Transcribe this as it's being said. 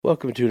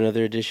Welcome to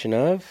another edition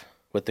of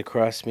What the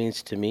Cross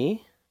Means to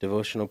Me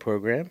devotional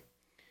program.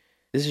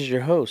 This is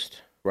your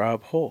host,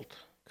 Rob Holt,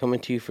 coming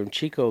to you from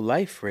Chico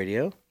Life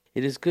Radio.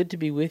 It is good to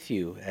be with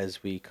you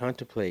as we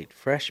contemplate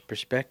fresh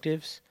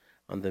perspectives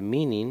on the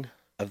meaning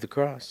of the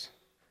cross.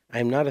 I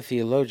am not a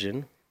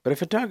theologian, but a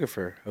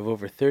photographer of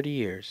over 30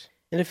 years.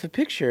 And if a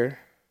picture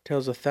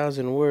tells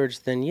 1,000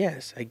 words, then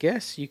yes, I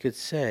guess you could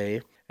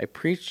say I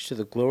preach to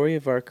the glory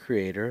of our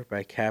Creator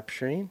by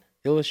capturing,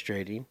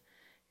 illustrating,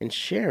 and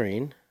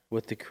sharing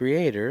what the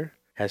Creator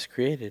has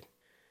created.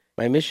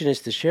 My mission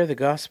is to share the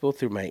gospel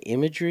through my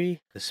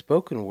imagery, the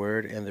spoken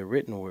word, and the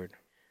written word.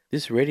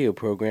 This radio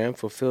program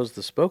fulfills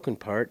the spoken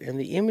part, and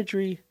the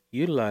imagery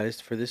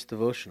utilized for this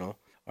devotional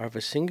are of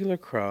a singular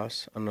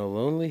cross on a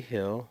lonely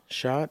hill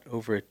shot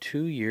over a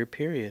 2-year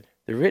period.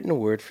 The written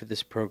word for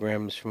this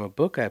program is from a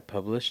book I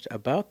published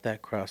about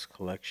that cross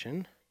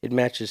collection. It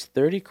matches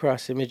 30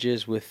 cross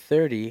images with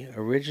 30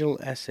 original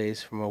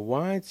essays from a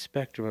wide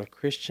spectrum of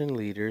Christian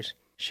leaders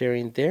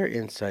sharing their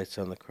insights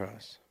on the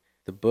cross.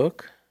 The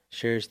book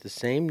shares the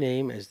same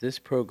name as this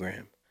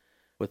program,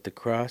 What the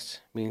Cross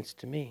Means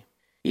to Me.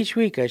 Each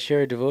week I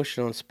share a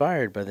devotional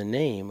inspired by the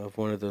name of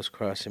one of those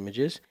cross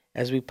images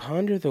as we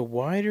ponder the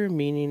wider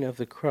meaning of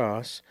the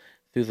cross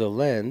through the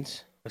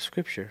lens of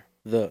Scripture.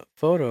 The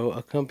photo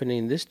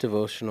accompanying this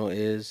devotional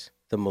is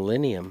the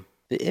millennium.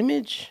 The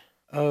image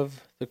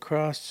of the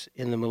cross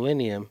in the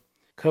millennium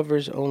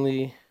covers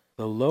only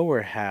the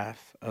lower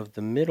half of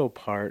the middle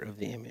part of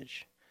the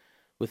image,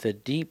 with a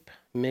deep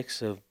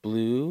mix of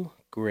blue,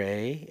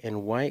 gray,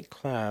 and white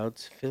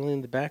clouds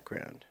filling the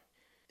background.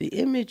 The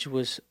image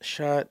was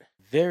shot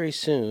very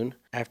soon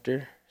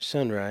after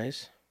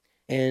sunrise,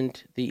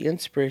 and the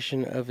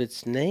inspiration of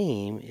its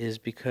name is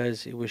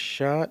because it was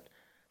shot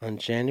on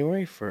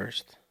January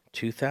 1st,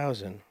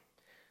 2000,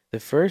 the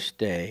first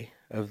day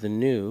of the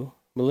new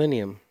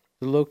millennium.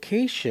 The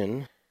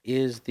location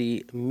is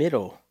the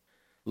middle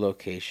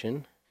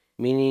location,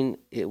 meaning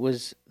it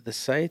was the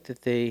site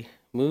that they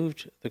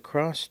moved the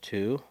cross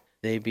to,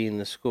 they being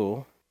the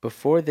school,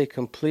 before they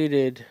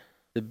completed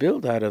the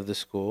build-out of the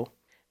school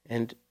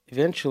and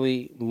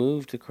eventually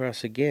moved the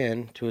cross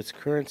again to its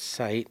current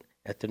site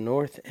at the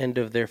north end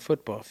of their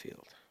football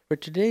field. For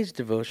today's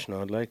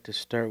devotional, I'd like to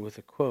start with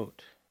a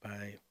quote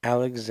by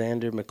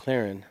Alexander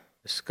MacLaren,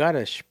 a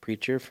Scottish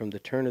preacher from the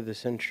turn of the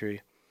century,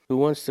 who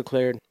once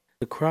declared,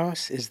 "The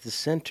cross is the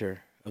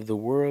center of the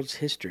world's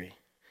history.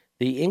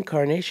 The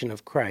incarnation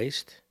of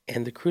Christ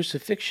and the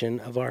crucifixion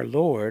of our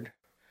Lord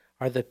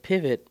are the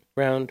pivot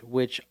round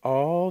which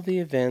all the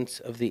events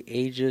of the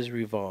ages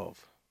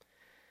revolve.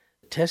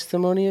 The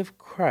testimony of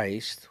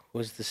Christ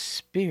was the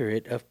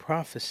spirit of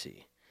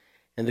prophecy,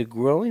 and the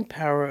growing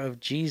power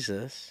of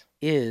Jesus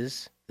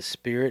is the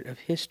spirit of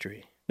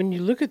history." When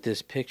you look at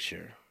this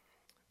picture,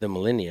 the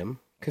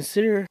millennium,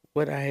 consider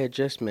what I had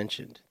just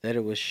mentioned, that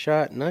it was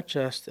shot not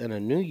just on a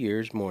New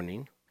Year's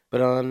morning,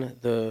 but on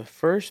the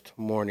first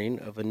morning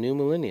of a new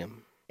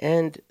millennium,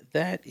 and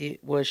that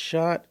it was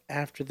shot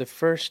after the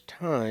first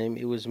time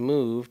it was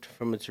moved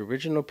from its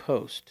original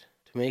post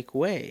to make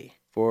way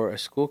for a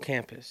school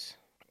campus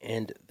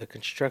and the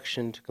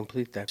construction to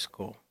complete that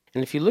school.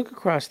 And if you look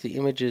across the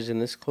images in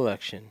this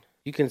collection,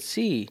 you can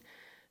see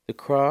the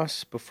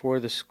cross before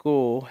the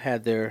school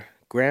had their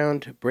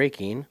ground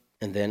breaking,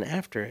 and then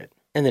after it,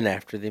 and then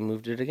after they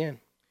moved it again.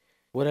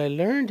 What I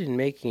learned in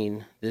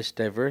making this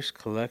diverse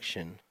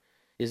collection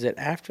is that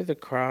after the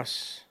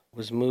cross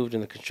was moved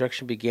and the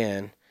construction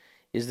began,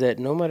 is that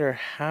no matter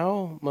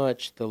how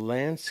much the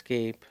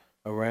landscape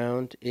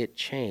around it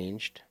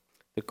changed,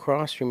 the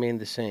cross remained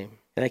the same.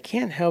 And I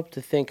can't help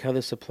to think how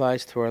this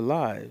applies to our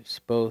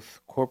lives,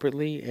 both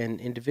corporately and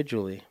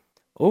individually.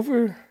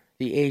 Over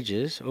the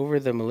ages, over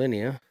the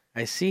millennia,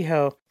 I see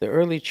how the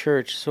early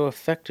church so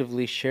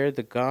effectively shared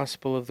the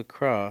gospel of the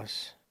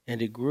cross,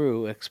 and it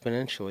grew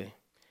exponentially.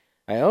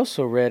 I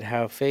also read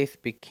how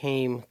faith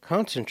became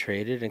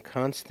concentrated in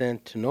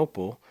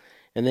Constantinople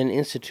and then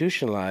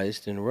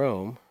institutionalized in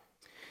Rome.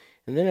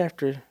 And then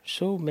after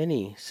so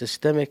many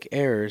systemic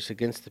errors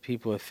against the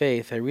people of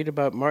faith, I read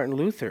about Martin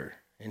Luther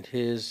and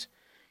his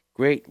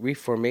great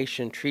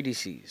Reformation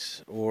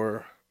treatises,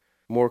 or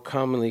more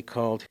commonly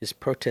called his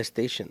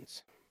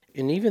protestations.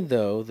 And even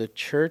though the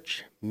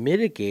church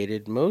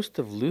mitigated most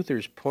of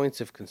Luther's points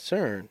of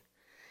concern,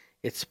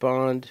 it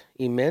spawned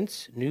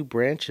immense new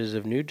branches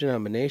of new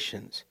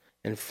denominations,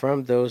 and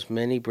from those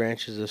many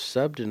branches of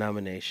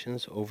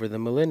sub-denominations over the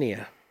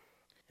millennia.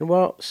 And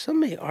while some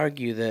may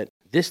argue that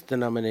this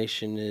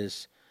denomination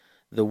is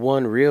the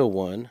one real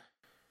one,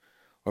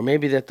 or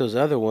maybe that those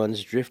other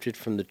ones drifted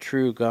from the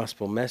true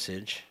gospel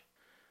message,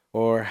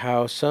 or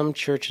how some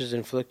churches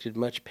inflicted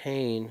much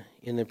pain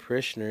in their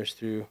parishioners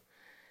through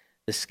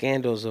the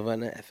scandals of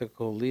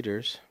unethical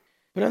leaders.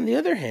 But on the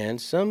other hand,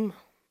 some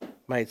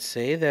might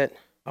say that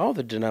all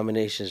the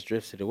denominations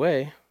drifted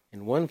away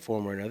in one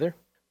form or another,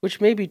 which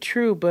may be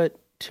true, but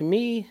to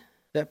me,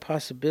 that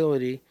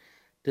possibility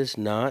does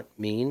not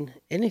mean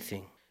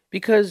anything.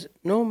 Because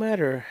no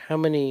matter how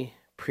many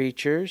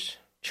preachers,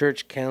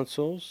 church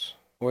councils,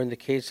 or in the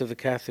case of the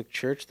Catholic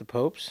Church, the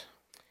popes,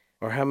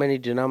 or how many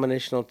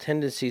denominational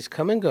tendencies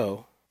come and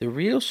go, the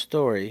real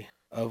story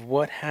of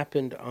what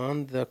happened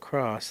on the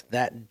cross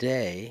that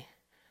day,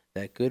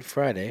 that Good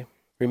Friday,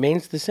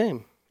 remains the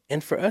same.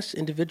 And for us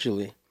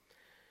individually,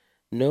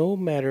 no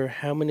matter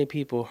how many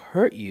people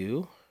hurt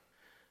you,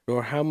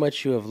 nor how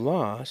much you have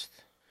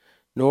lost,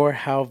 nor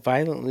how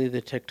violently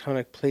the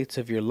tectonic plates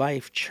of your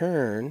life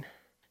churn,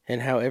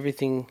 and how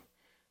everything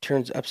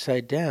turns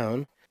upside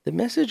down, the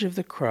message of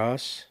the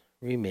cross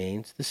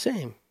remains the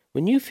same.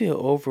 When you feel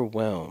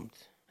overwhelmed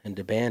and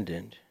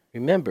abandoned,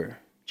 remember,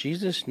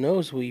 Jesus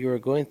knows what you are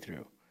going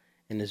through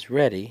and is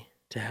ready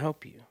to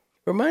help you.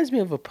 It reminds me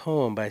of a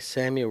poem by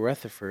Samuel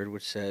Rutherford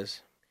which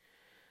says,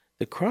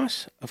 "The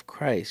cross of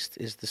Christ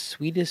is the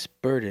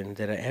sweetest burden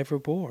that I ever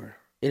bore.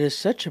 It is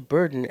such a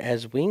burden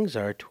as wings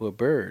are to a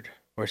bird,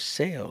 or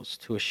sails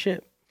to a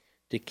ship,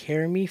 to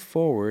carry me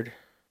forward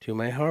to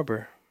my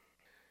harbor."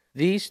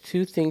 These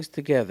two things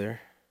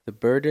together, the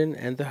burden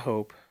and the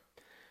hope,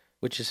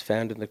 which is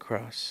found in the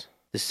cross.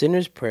 The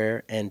sinner's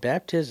prayer and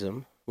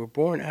baptism were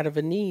born out of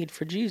a need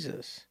for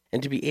Jesus,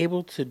 and to be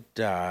able to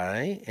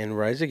die and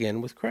rise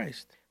again with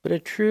Christ. But a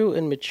true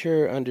and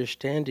mature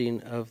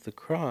understanding of the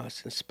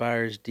cross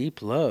inspires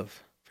deep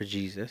love for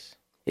Jesus.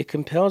 It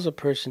compels a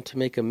person to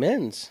make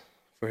amends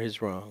for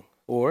his wrong,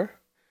 or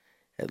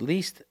at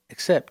least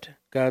accept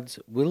God's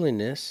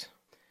willingness,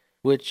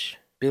 which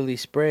Billy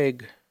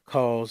Sprague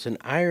calls an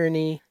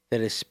irony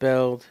that is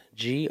spelled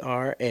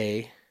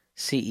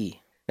Grace.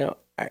 Now,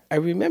 I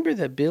remember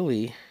that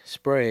Billy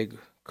Sprague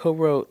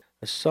co-wrote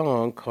a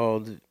song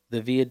called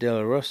the Via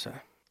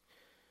Dolorosa,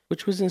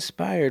 which was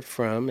inspired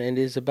from and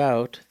is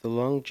about the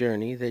long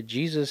journey that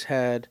Jesus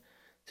had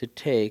to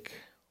take,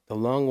 the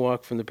long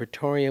walk from the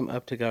Praetorium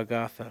up to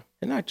Golgotha.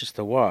 And not just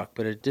a walk,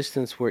 but a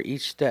distance where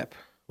each step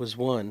was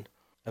one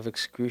of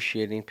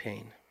excruciating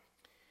pain.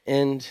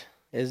 And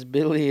as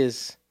Billy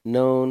is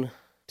known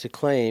to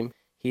claim,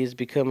 he is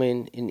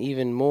becoming an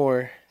even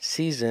more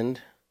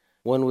seasoned,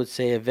 one would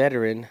say a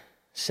veteran,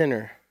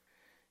 sinner,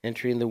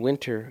 entering the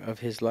winter of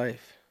his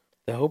life.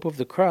 The hope of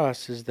the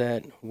cross is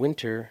that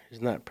winter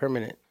is not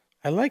permanent.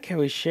 I like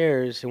how he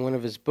shares in one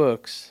of his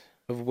books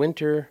of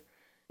winter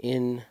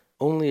in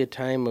only a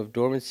time of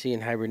dormancy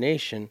and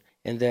hibernation,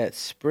 and that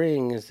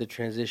spring is the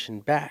transition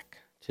back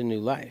to new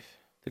life.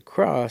 The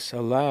cross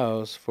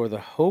allows for the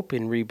hope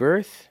in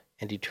rebirth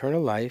and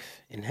eternal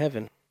life in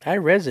heaven. I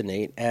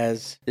resonate,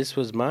 as this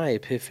was my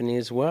epiphany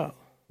as well,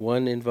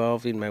 one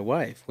involving my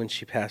wife when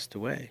she passed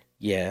away.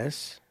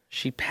 Yes,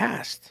 she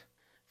passed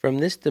from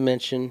this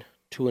dimension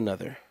to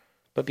another.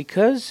 But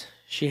because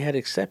she had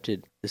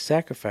accepted the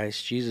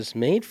sacrifice Jesus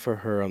made for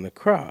her on the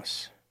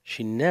cross,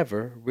 she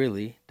never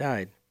really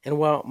died. And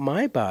while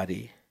my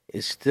body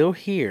is still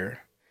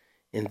here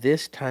in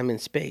this time and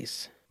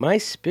space, my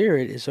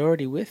spirit is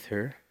already with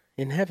her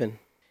in heaven.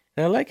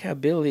 And I like how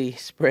Billy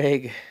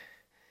Sprague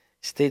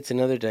states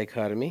another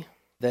dichotomy,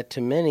 that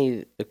to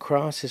many the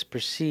cross is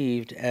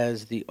perceived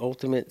as the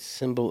ultimate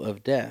symbol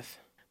of death.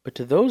 But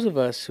to those of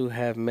us who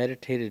have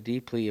meditated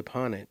deeply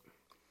upon it,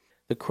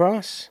 the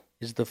cross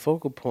is the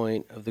focal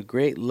point of the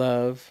great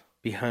love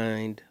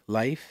behind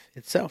life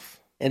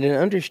itself, and an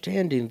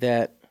understanding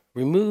that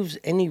removes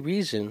any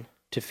reason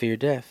to fear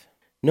death,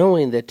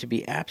 knowing that to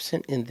be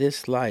absent in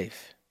this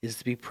life is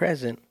to be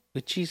present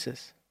with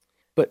Jesus.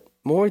 But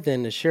more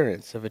than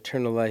assurance of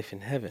eternal life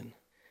in heaven,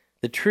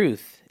 the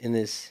truth in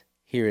this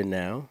here and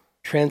now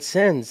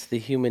transcends the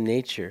human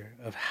nature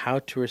of how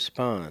to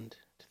respond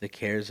to the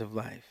cares of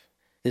life.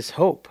 This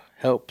hope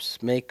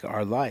helps make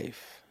our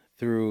life,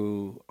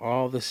 through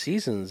all the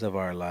seasons of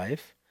our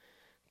life,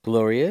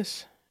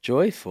 glorious,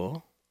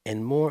 joyful,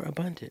 and more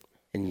abundant.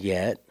 And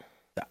yet,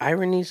 the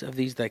ironies of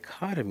these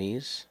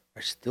dichotomies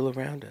are still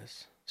around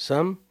us.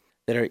 Some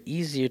that are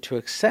easier to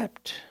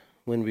accept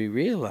when we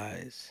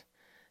realize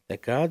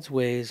that God's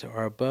ways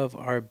are above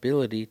our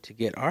ability to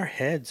get our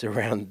heads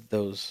around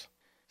those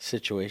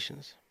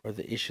situations or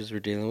the issues we're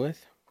dealing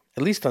with,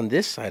 at least on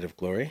this side of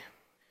glory.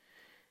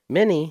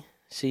 Many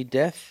see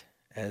death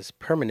as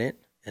permanent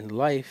and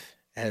life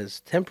as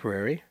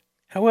temporary.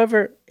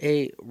 However,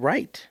 a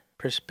right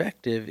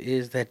perspective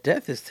is that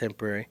death is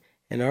temporary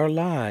and our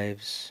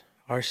lives,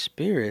 our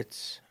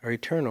spirits, are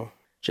eternal.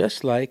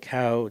 Just like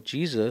how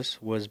Jesus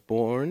was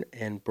born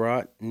and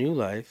brought new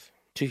life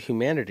to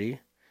humanity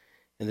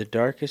in the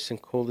darkest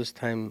and coldest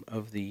time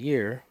of the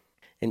year,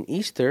 and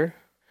Easter,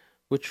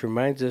 which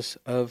reminds us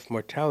of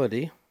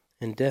mortality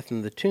and death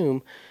in the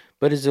tomb,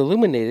 but is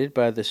illuminated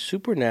by the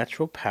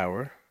supernatural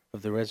power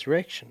of the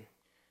resurrection.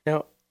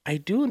 Now, I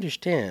do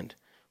understand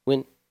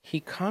when he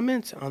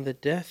comments on the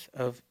death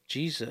of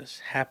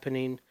Jesus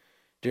happening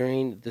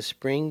during the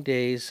spring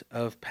days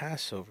of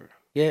Passover.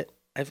 Yet,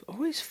 I've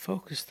always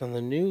focused on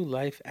the new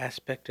life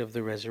aspect of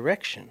the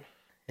resurrection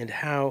and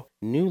how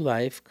new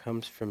life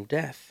comes from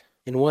death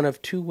in one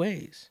of two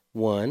ways.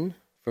 One,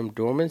 from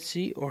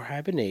dormancy or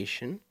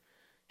hibernation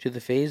to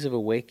the phase of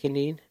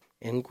awakening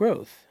and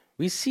growth.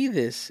 We see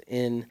this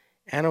in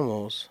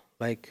animals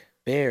like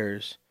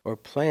bears or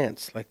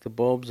plants like the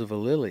bulbs of a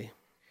lily.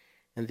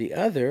 And the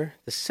other,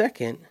 the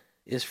second,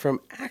 is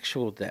from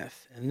actual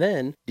death, and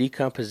then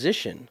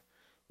decomposition,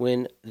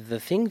 when the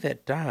thing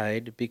that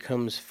died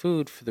becomes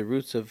food for the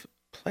roots of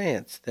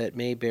plants that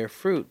may bear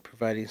fruit,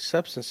 providing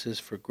substances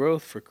for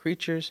growth for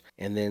creatures,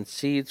 and then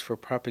seeds for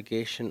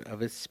propagation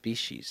of its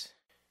species.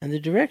 And the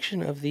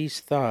direction of these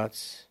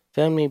thoughts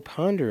found me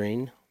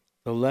pondering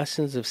the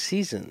lessons of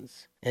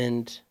seasons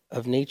and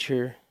of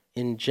nature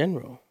in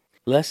general,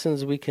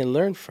 lessons we can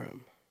learn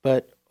from,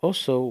 but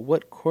also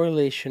what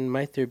correlation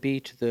might there be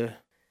to the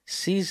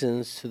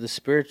seasons to the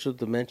spiritual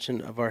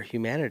dimension of our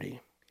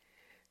humanity,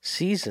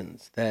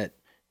 seasons that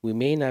we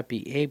may not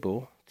be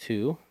able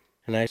to,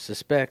 and I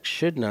suspect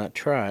should not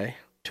try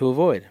to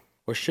avoid,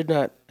 or should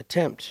not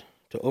attempt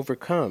to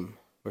overcome,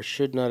 or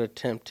should not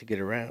attempt to get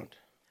around.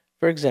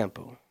 For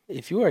example,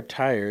 if you are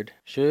tired,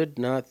 should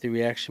not the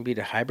reaction be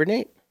to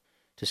hibernate,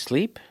 to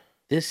sleep?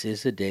 This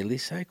is a daily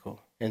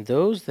cycle, and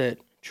those that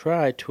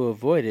try to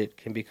avoid it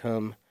can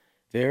become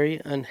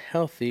very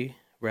unhealthy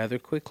rather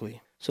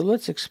quickly. So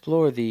let's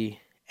explore the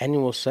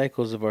annual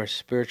cycles of our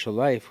spiritual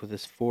life with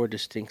its 4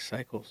 distinct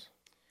cycles.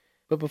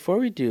 But before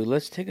we do,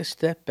 let's take a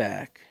step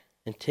back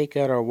and take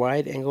out our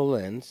wide-angle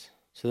lens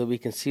so that we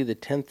can see the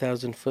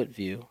 10,000-foot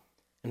view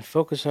and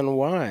focus on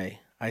why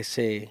I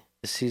say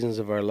the seasons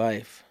of our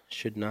life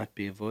should not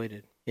be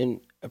avoided.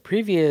 In a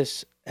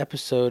previous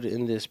episode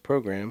in this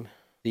program,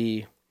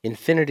 the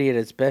Infinity at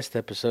its Best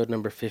episode,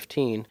 number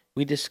 15,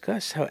 we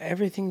discuss how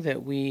everything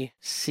that we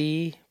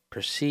see,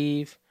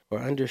 perceive, or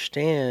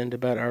understand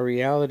about our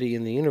reality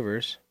in the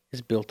universe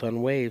is built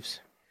on waves.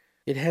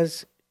 It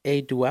has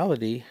a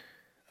duality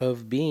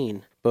of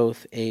being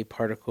both a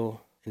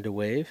particle and a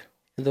wave,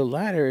 and the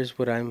latter is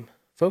what I'm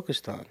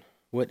focused on.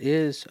 What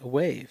is a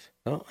wave?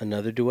 Well,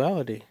 another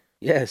duality.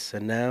 Yes, a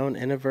noun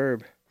and a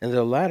verb. And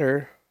the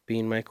latter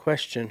being my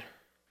question,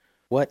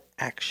 what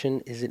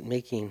action is it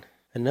making?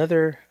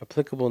 Another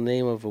applicable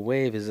name of a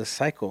wave is a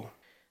cycle.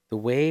 The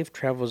wave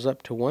travels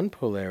up to one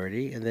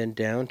polarity and then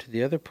down to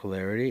the other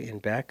polarity and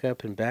back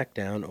up and back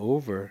down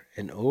over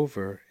and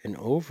over and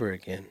over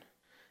again.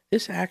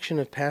 This action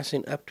of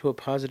passing up to a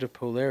positive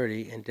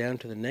polarity and down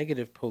to the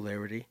negative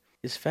polarity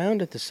is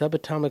found at the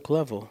subatomic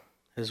level,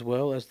 as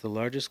well as the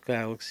largest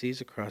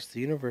galaxies across the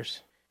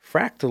universe.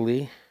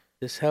 Fractally,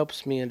 this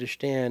helps me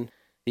understand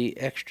the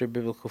extra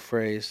biblical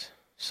phrase,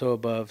 so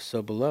above,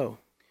 so below.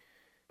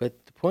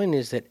 But the point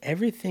is that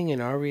everything in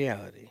our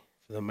reality,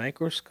 from the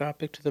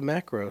microscopic to the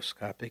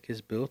macroscopic,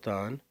 is built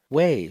on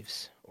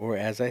waves, or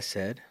as I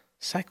said,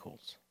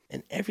 cycles.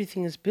 And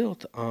everything is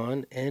built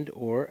on and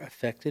or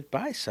affected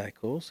by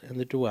cycles and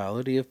the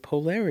duality of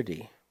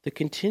polarity, the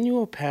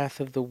continual path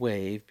of the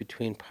wave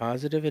between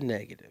positive and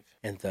negative.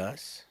 And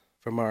thus,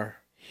 from our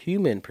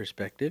human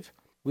perspective,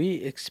 we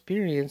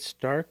experience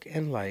dark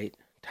and light,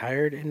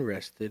 tired and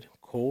rested,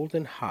 cold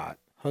and hot,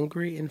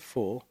 hungry and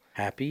full,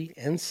 happy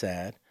and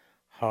sad,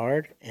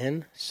 hard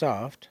and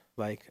soft,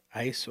 like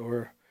ice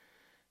or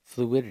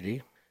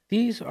fluidity.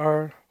 These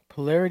are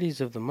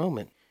polarities of the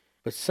moment,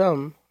 but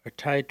some are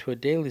tied to a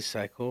daily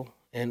cycle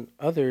and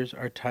others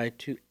are tied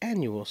to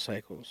annual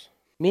cycles,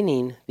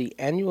 meaning the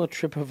annual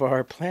trip of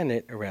our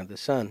planet around the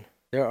sun.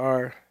 There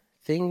are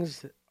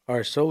things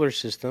our solar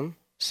system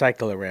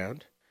cycle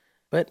around,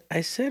 but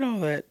I said all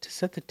that to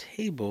set the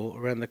table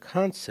around the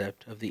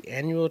concept of the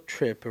annual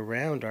trip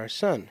around our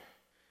sun,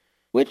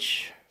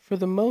 which, for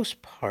the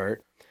most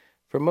part,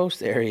 for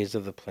most areas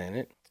of the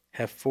planet,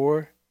 have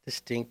 4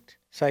 distinct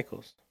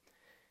cycles.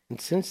 And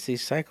since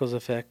these cycles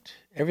affect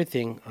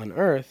everything on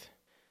Earth,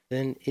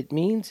 then it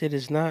means it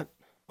is not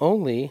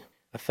only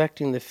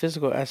affecting the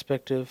physical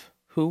aspect of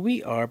who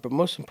we are, but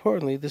most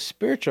importantly, the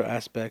spiritual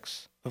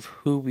aspects of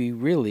who we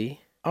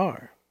really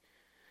are.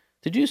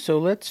 To do so,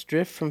 let's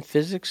drift from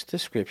physics to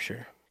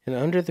Scripture, and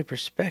under the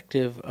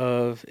perspective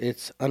of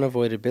its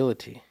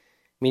unavoidability,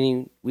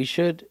 meaning we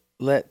should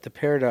let the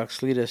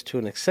paradox lead us to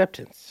an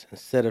acceptance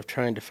instead of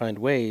trying to find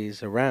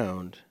ways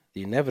around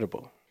the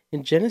inevitable.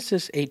 In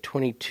Genesis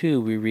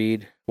 8:22 we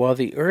read, "While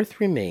the earth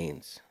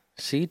remains,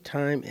 seed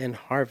time and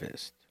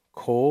harvest,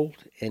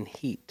 cold and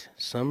heat,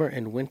 summer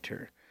and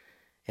winter,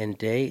 and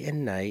day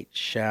and night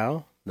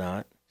shall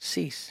not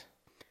cease."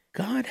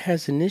 God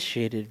has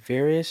initiated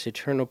various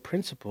eternal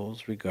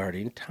principles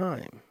regarding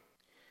time.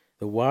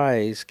 The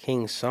wise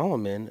King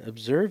Solomon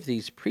observed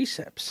these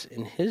precepts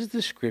in his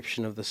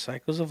description of the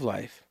cycles of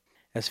life,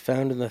 as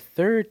found in the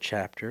 3rd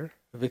chapter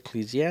of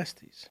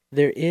Ecclesiastes.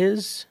 There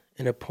is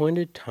an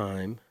appointed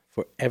time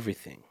for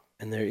everything,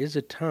 and there is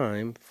a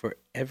time for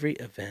every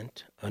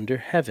event under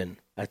heaven,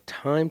 a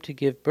time to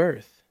give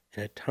birth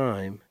and a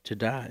time to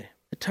die,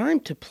 a time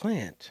to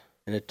plant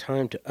and a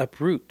time to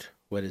uproot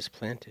what is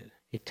planted,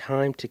 a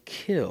time to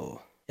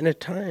kill and a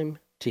time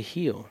to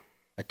heal,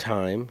 a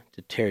time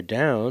to tear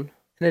down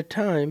and a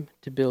time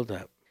to build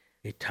up,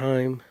 a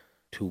time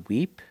to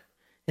weep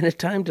and a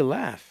time to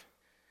laugh,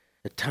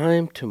 a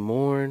time to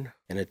mourn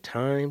and a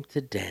time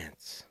to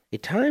dance, a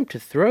time to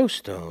throw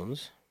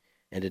stones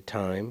and a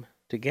time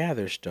to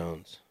gather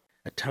stones,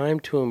 a time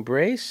to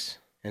embrace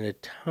and a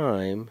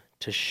time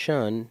to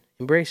shun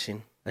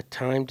embracing, a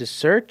time to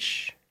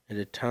search and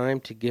a time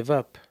to give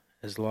up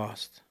as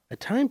lost, a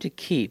time to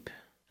keep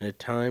and a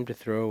time to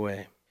throw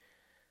away,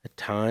 a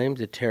time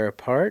to tear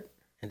apart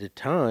and a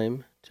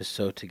time to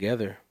sew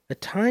together, a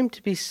time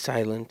to be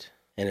silent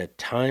and a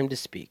time to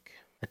speak,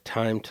 a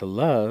time to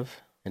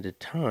love and a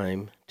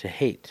time to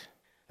hate,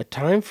 a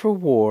time for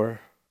war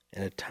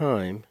and a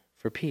time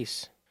for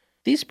peace.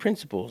 These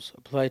principles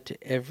apply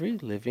to every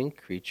living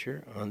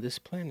creature on this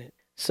planet.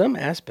 Some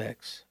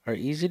aspects are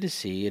easy to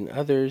see and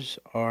others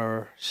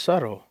are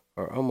subtle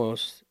or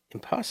almost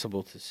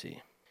impossible to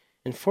see.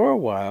 And for a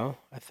while,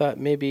 I thought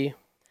maybe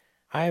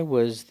I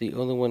was the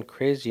only one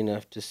crazy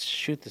enough to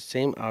shoot the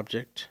same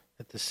object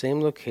at the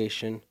same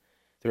location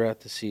throughout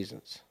the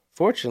seasons.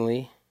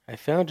 Fortunately, I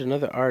found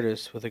another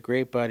artist with a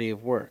great body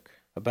of work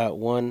about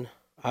one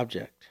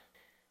object.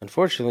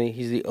 Unfortunately,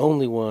 he's the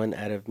only one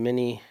out of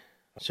many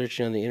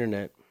searching on the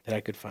internet that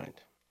I could find.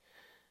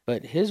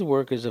 But his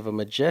work is of a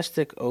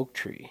majestic oak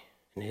tree,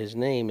 and his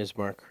name is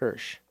Mark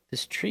Hirsch.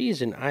 This tree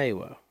is in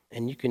Iowa,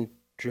 and you can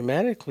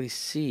dramatically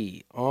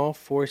see all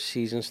 4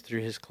 seasons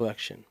through his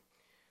collection.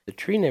 The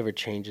tree never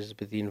changes,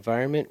 but the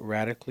environment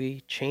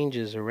radically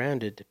changes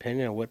around it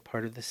depending on what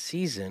part of the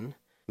season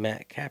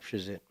Matt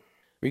captures it.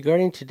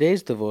 Regarding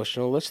today's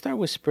devotional, let's start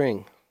with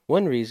spring.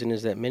 One reason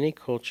is that many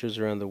cultures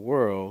around the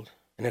world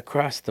and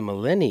across the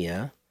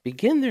millennia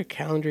begin their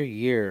calendar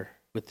year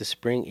with the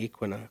spring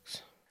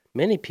equinox.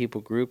 Many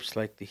people groups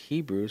like the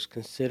Hebrews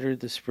considered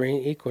the spring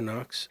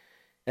equinox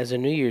as a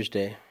New Year's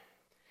Day.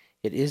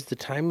 It is the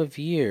time of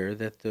year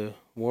that the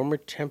warmer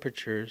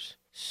temperatures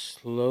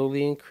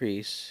slowly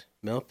increase,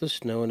 melt the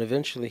snow, and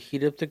eventually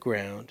heat up the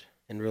ground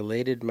and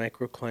related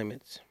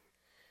microclimates.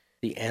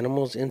 The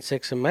animals,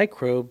 insects, and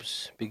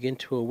microbes begin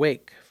to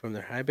awake from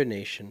their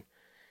hibernation,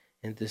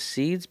 and the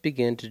seeds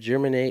begin to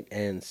germinate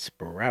and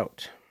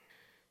sprout.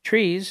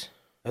 Trees,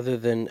 other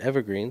than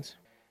evergreens,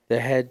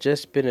 that had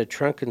just been a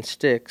trunk and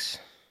sticks,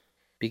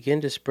 begin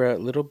to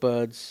sprout little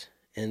buds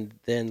and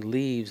then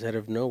leaves out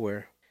of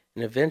nowhere,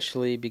 and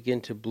eventually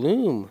begin to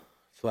bloom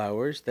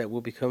flowers that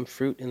will become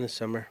fruit in the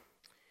summer.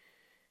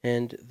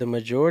 And the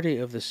majority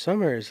of the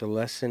summer is a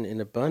lesson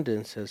in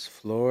abundance as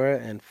flora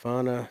and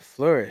fauna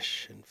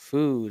flourish and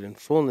food and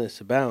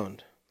fullness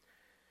abound.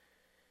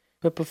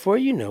 But before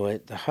you know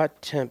it, the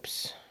hot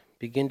temps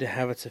begin to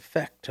have its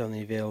effect on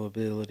the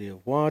availability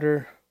of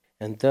water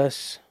and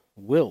thus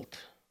wilt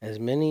as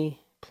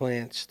many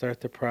plants start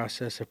the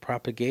process of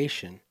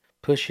propagation,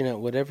 pushing out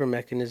whatever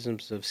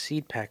mechanisms of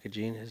seed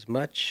packaging as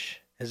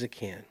much as it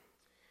can.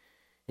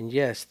 And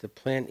yes, the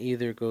plant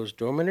either goes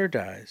dormant or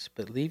dies,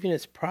 but leaving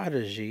its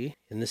progeny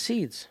in the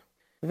seeds.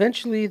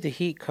 Eventually, the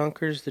heat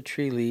conquers the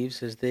tree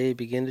leaves as they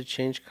begin to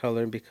change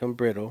color and become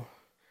brittle.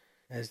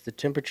 As the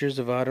temperatures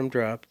of autumn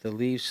drop, the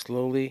leaves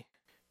slowly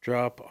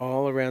drop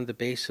all around the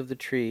base of the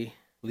tree,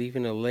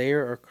 leaving a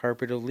layer or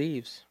carpet of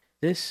leaves.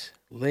 This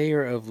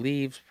layer of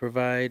leaves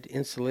provide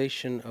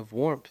insulation of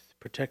warmth,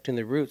 protecting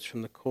the roots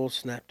from the cold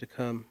snap to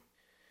come.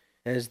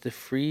 As the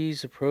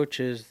freeze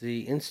approaches,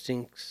 the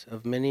instincts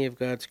of many of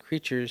God's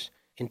creatures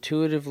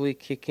intuitively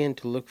kick in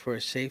to look for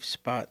a safe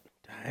spot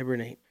to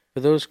hibernate. For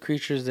those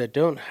creatures that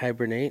don't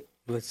hibernate,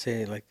 let's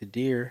say like the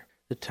deer,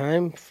 the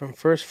time from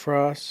first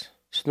frost,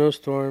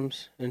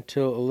 snowstorms,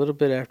 until a little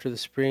bit after the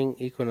spring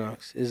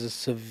equinox is a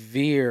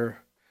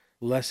severe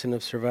lesson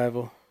of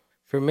survival.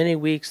 For many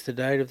weeks, the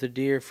diet of the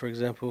deer, for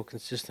example, will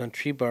consist on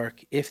tree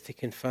bark if they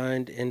can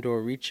find and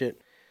or reach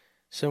it.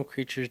 Some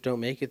creatures don't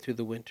make it through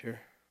the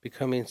winter,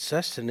 becoming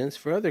sustenance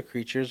for other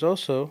creatures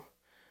also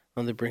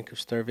on the brink of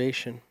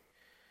starvation.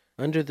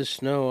 Under the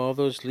snow, all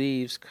those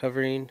leaves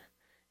covering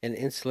and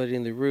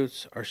insulating the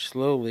roots are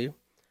slowly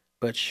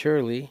but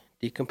surely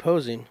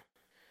decomposing.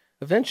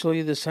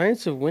 Eventually, the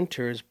science of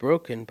winter is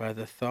broken by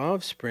the thaw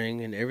of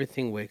spring and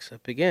everything wakes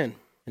up again.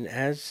 And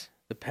as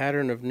the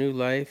pattern of new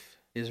life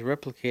is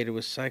replicated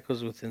with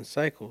cycles within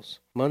cycles,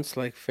 months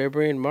like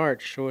February and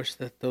March show us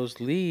that those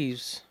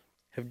leaves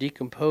have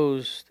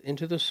decomposed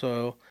into the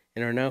soil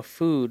and are now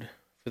food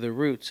for the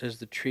roots as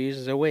the tree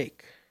is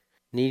awake,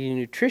 needing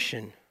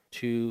nutrition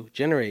to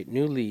generate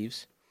new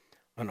leaves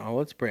on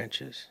all its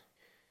branches.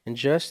 And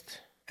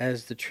just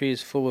as the tree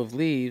is full of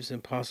leaves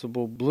and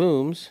possible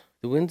blooms,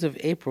 the winds of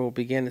April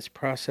began its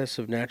process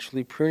of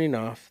naturally pruning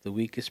off the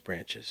weakest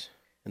branches.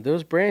 And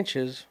those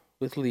branches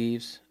with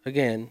leaves,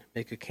 again,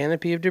 make a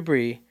canopy of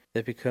debris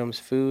that becomes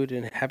food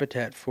and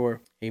habitat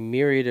for a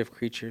myriad of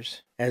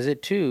creatures, as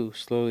it too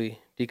slowly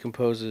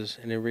decomposes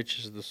and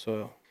enriches the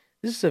soil.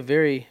 This is a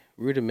very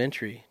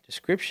rudimentary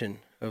description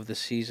of the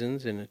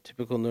seasons in a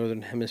typical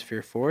Northern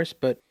Hemisphere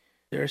forest, but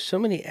there are so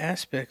many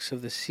aspects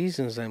of the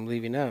seasons I'm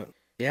leaving out.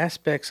 The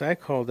aspects I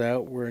called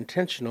out were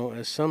intentional,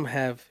 as some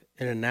have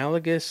an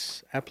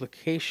analogous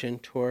application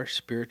to our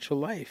spiritual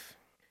life.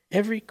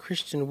 Every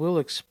Christian will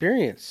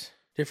experience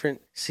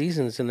different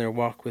seasons in their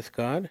walk with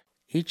God.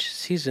 Each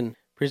season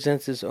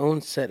presents its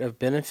own set of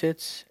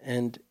benefits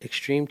and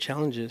extreme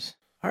challenges.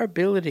 Our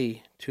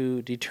ability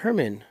to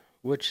determine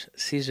which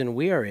season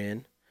we are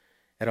in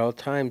at all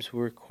times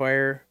will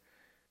require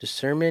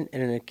discernment,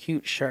 and an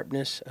acute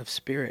sharpness of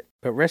spirit.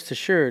 But rest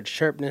assured,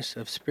 sharpness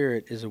of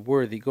spirit is a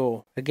worthy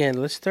goal. Again,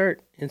 let's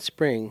start in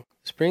spring.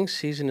 The spring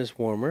season is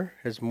warmer,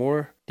 has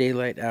more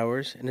daylight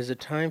hours, and is a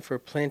time for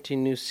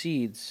planting new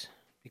seeds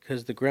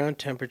because the ground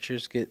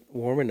temperatures get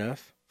warm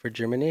enough for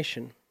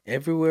germination.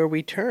 Everywhere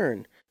we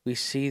turn, we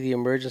see the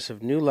emergence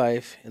of new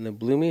life in the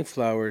blooming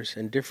flowers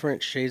and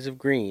different shades of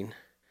green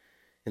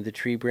in the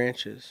tree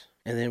branches.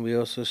 And then we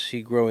also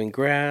see growing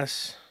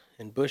grass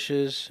and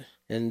bushes.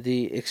 And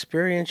the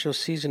experiential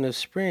season of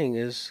spring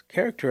is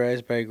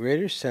characterized by a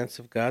greater sense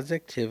of God's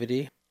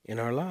activity in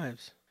our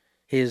lives.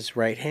 His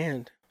right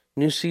hand.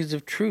 New seeds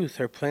of truth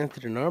are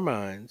planted in our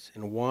minds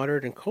and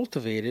watered and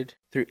cultivated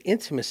through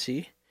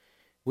intimacy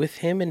with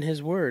Him and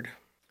His Word.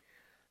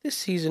 This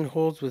season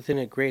holds within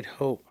it great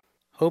hope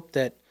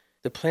that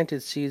the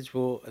planted seeds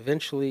will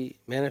eventually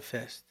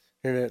manifest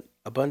in an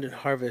abundant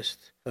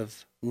harvest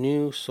of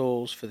new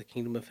souls for the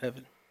kingdom of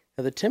heaven.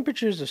 Now, the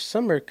temperatures of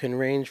summer can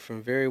range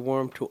from very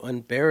warm to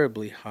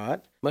unbearably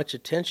hot. Much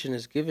attention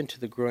is given to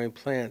the growing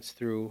plants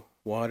through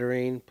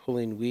watering,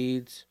 pulling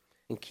weeds,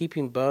 and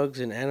keeping bugs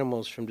and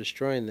animals from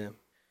destroying them.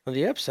 On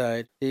the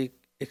upside, the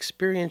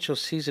experiential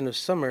season of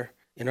summer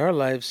in our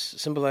lives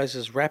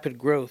symbolizes rapid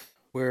growth,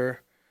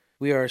 where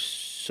we are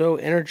so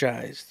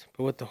energized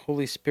by what the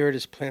Holy Spirit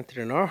has planted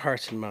in our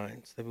hearts and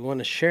minds that we want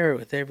to share it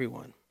with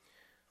everyone.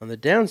 On the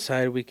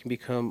downside, we can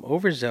become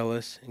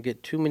overzealous and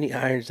get too many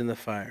irons in the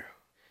fire.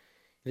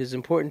 It is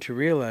important to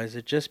realize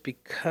that just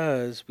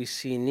because we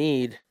see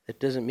need, that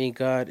doesn't mean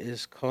God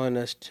is calling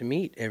us to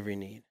meet every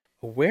need.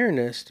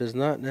 Awareness does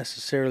not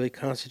necessarily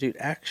constitute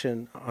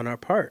action on our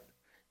part.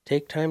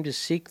 Take time to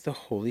seek the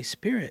Holy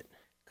Spirit.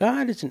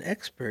 God is an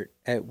expert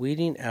at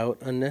weeding out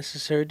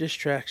unnecessary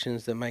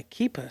distractions that might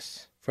keep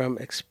us from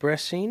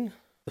expressing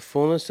the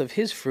fullness of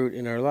His fruit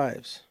in our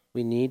lives.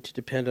 We need to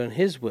depend on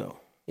His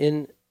will.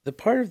 In the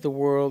part of the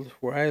world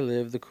where I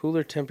live, the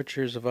cooler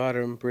temperatures of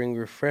autumn bring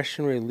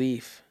refreshing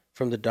relief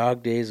from the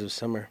dog days of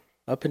summer.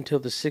 Up until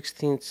the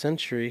 16th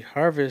century,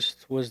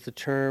 harvest was the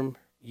term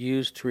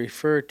used to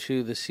refer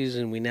to the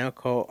season we now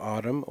call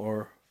autumn,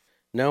 or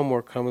now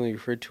more commonly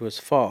referred to as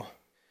fall.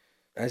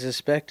 I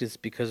suspect it's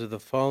because of the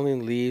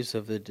falling leaves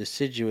of the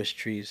deciduous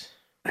trees.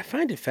 I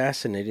find it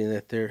fascinating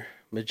that their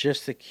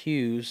majestic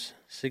hues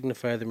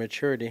signify their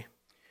maturity.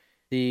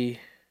 The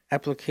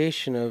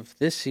application of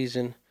this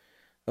season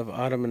of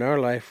autumn in our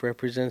life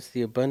represents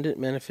the abundant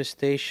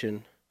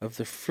manifestation of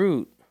the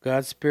fruit of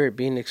God's Spirit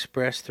being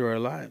expressed through our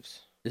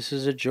lives. This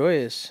is a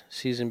joyous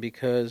season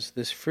because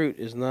this fruit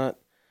is not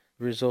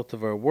the result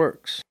of our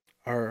works,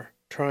 our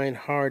trying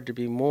hard to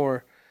be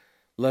more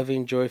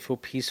loving, joyful,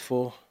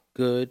 peaceful,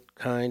 good,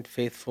 kind,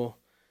 faithful,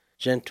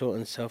 gentle,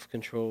 and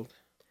self-controlled.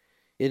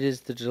 It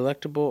is the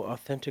delectable,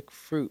 authentic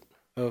fruit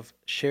of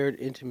shared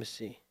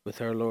intimacy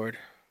with our Lord.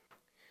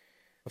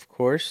 Of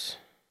course,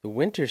 the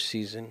winter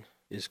season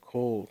is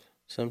cold,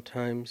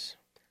 sometimes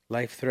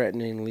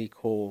life-threateningly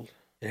cold.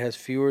 It has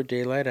fewer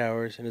daylight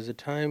hours and is a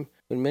time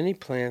when many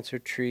plants or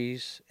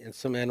trees and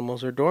some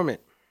animals are dormant.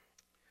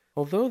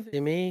 Although they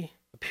may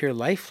appear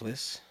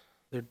lifeless,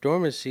 their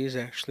dormancy is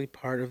actually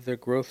part of their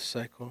growth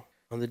cycle.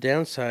 On the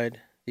downside,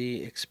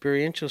 the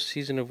experiential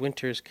season of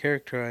winter is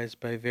characterized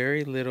by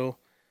very little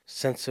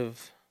sense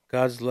of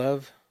God's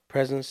love,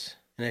 presence,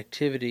 and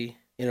activity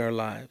in our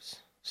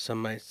lives.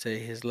 Some might say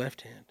His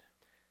left hand.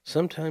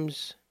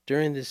 Sometimes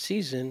during this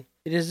season,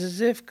 it is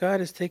as if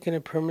God has taken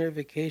a permanent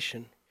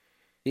vacation.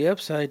 The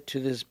upside to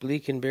this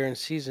bleak and barren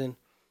season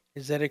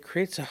is that it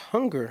creates a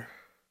hunger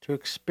to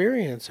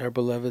experience our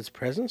beloved's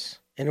presence,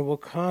 and it will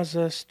cause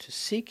us to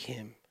seek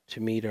Him to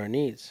meet our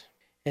needs.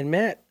 And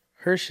Matt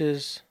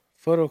Hirsch's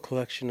photo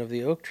collection of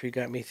the oak tree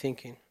got me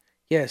thinking.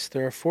 Yes,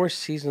 there are 4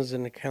 seasons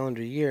in a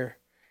calendar year.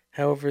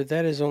 However,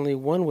 that is only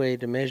one way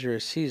to measure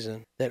a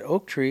season. That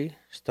oak tree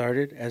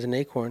started as an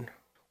acorn,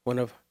 one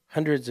of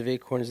hundreds of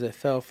acorns that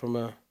fell from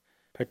a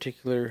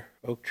particular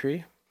oak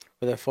tree,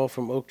 or that fall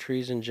from oak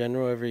trees in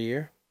general every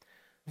year,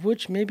 of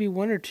which maybe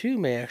 1 or 2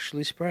 may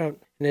actually sprout.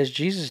 And as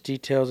Jesus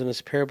details in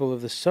his parable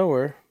of the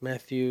sower,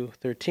 Matthew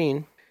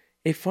 13,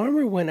 a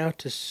farmer went out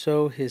to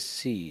sow his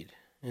seed.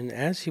 And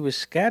as he was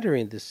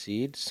scattering the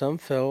seed, some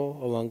fell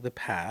along the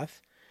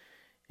path,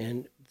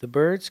 and the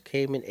birds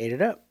came and ate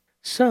it up.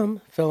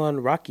 Some fell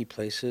on rocky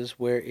places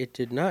where it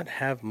did not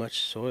have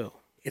much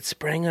soil. It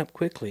sprang up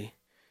quickly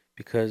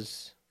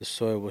because the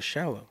soil was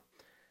shallow.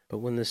 But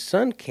when the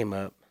sun came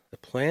up, the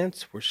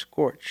plants were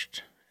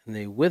scorched, and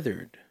they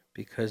withered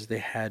because they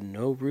had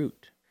no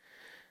root.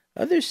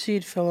 Other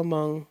seed fell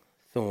among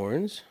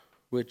thorns,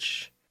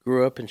 which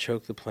grew up and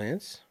choked the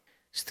plants.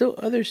 Still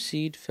other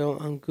seed fell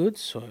on good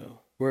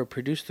soil, where it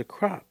produced a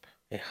crop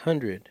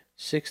 100,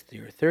 60,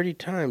 or 30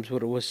 times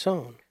what it was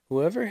sown.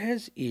 Whoever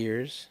has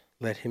ears,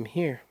 let him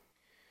hear.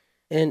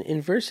 And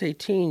in verse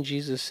 18,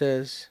 Jesus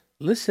says,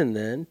 "Listen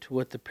then to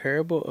what the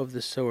parable of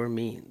the sower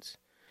means.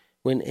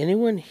 When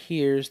anyone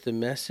hears the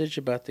message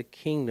about the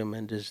kingdom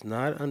and does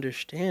not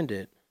understand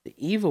it, the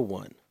evil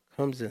one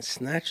comes and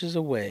snatches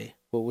away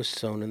what was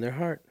sown in their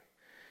heart.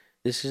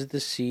 This is the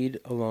seed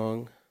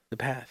along the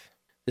path.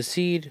 The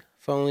seed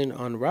falling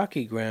on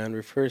rocky ground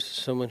refers to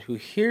someone who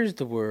hears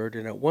the word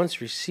and at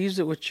once receives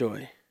it with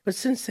joy. But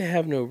since they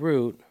have no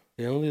root,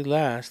 they only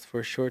last for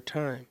a short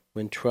time.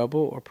 When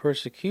trouble or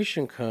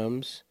persecution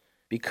comes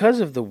because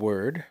of the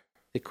word,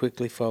 they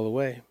quickly fall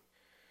away.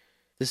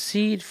 The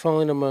seed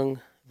falling among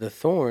the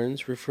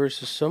thorns refers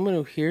to someone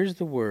who hears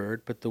the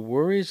word, but the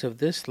worries of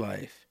this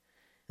life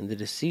and the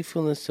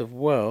deceitfulness of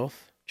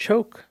wealth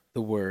choke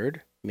the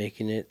word,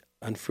 making it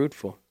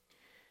unfruitful.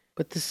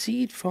 But the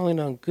seed falling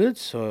on good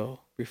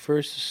soil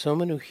refers to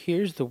someone who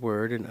hears the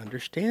word and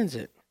understands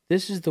it.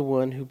 This is the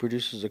one who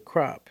produces a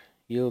crop,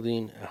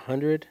 yielding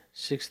 100,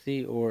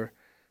 60, or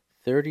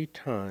 30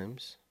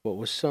 times what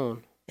was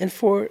sown. And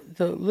for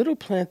the little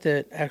plant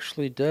that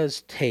actually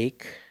does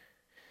take,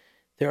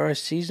 there are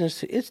seasons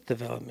to its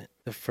development.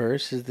 The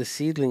first is the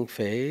seedling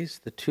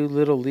phase, the two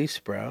little leaf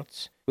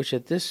sprouts, which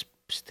at this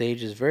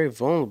stage is very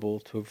vulnerable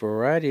to a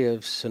variety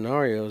of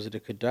scenarios that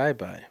it could die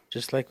by,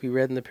 just like we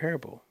read in the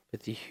parable.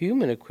 But the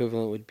human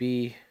equivalent would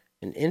be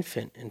an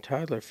infant and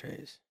toddler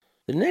phase.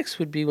 The next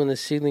would be when the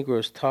seedling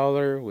grows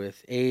taller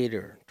with 8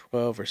 or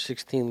 12 or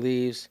 16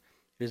 leaves.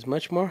 It is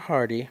much more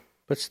hardy,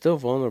 but still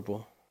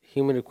vulnerable. The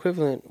human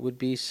equivalent would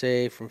be,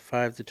 say, from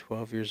 5 to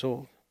 12 years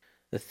old.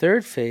 The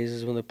third phase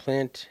is when the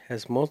plant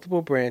has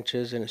multiple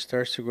branches and it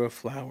starts to grow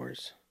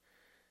flowers.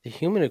 The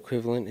human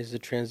equivalent is the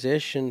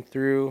transition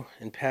through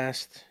and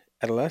past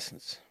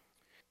adolescence.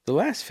 The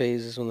last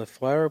phase is when the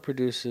flower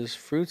produces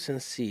fruits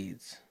and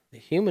seeds. The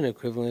human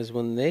equivalent is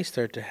when they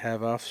start to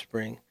have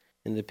offspring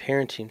in the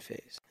parenting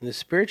phase. And the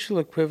spiritual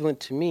equivalent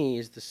to me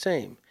is the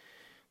same.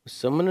 When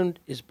someone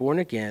is born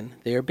again,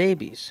 they are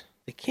babies.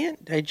 They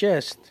can't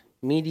digest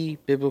meaty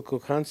biblical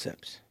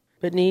concepts,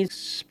 but need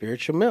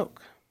spiritual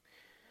milk.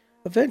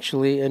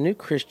 Eventually, a new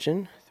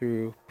Christian,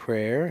 through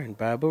prayer and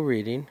Bible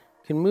reading,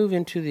 can move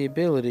into the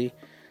ability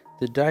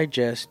to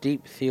digest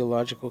deep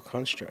theological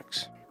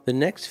constructs. The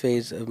next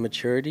phase of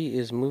maturity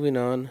is moving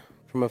on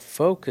from a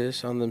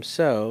focus on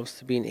themselves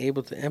to being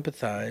able to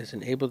empathize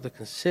and able to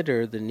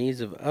consider the needs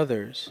of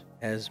others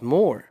as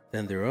more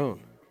than their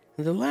own.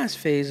 And the last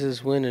phase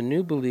is when a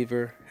new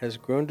believer has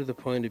grown to the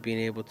point of being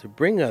able to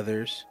bring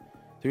others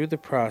through the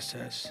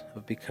process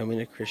of becoming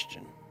a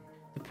Christian.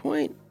 The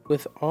point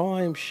with all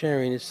I am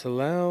sharing is to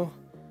allow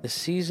the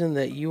season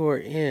that you are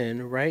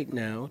in right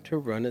now to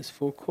run its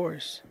full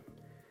course.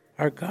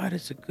 Our God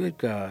is a good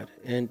God,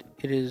 and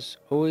it is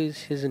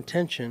always His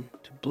intention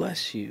to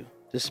bless you,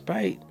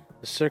 despite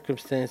the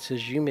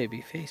circumstances you may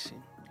be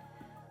facing.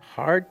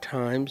 Hard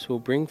times will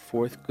bring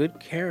forth good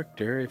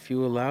character if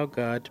you allow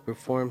God to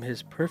perform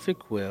His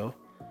perfect will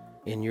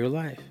in your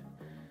life.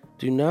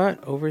 Do not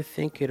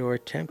overthink it or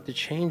attempt to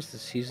change the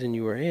season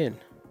you are in.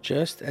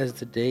 Just as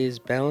the day is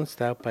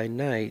balanced out by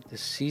night, the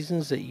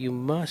seasons that you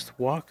must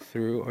walk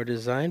through are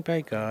designed by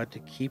God to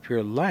keep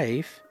your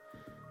life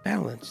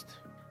balanced.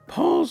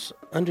 Paul's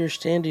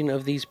understanding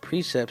of these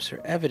precepts are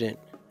evident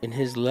in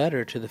his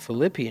letter to the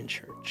Philippian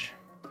church,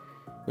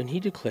 when he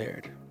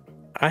declared,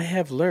 "I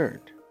have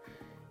learned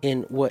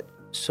in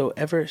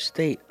whatsoever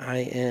state I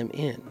am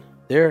in,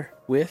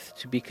 therewith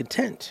to be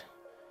content.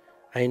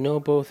 I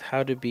know both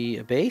how to be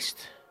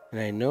abased,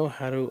 and I know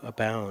how to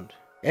abound.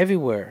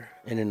 Everywhere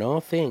and in all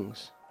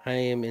things I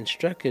am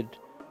instructed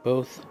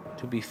both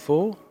to be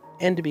full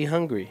and to be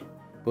hungry,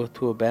 both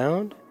to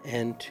abound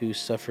and to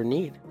suffer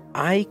need.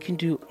 I can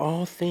do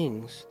all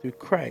things through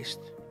Christ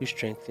who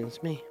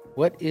strengthens me."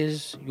 What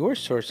is your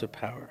source of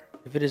power?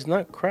 If it is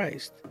not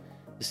Christ,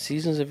 the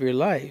seasons of your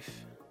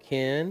life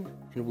can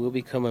and will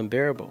become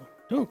unbearable.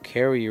 Don't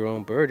carry your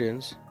own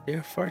burdens. They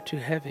are far too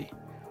heavy.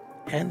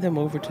 Hand them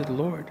over to the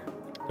Lord.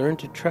 Learn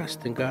to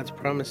trust in God's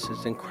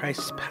promises and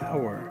Christ's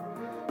power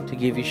to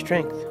give you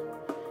strength.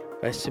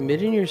 By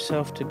submitting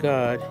yourself to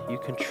God, you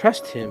can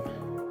trust Him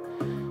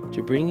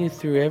to bring you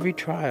through every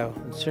trial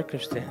and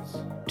circumstance,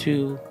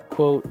 to,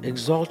 quote,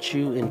 exalt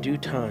you in due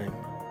time,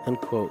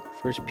 unquote,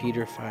 1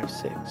 Peter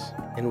 5:6.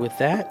 And with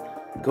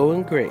that, go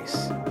in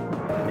grace,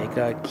 and may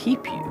God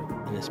keep you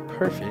in His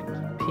perfect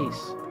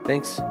peace.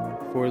 Thanks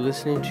for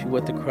listening to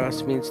What the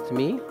Cross Means to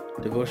Me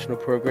devotional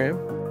program,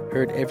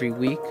 heard every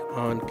week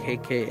on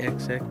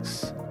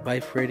KKXX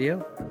Life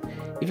Radio.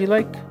 If you'd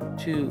like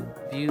to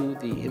view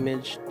the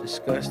image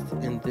discussed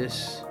in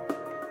this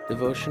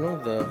devotional,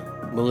 the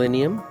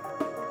Millennium,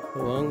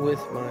 along with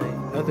my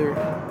other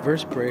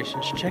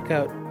Verspirations, check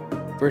out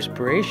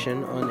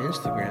Verspiration on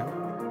Instagram.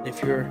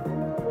 If your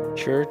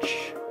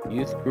church,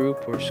 youth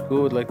group, or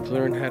school would like to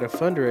learn how to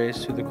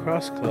fundraise through the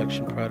Cross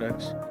Collection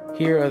products,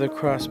 hear other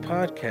Cross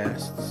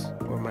podcasts,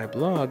 or my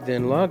blog,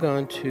 then log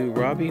on to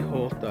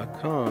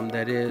robbieholt.com.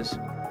 That is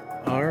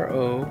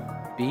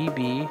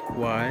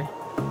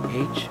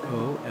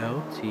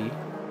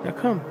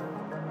ROBBYHOLT.com.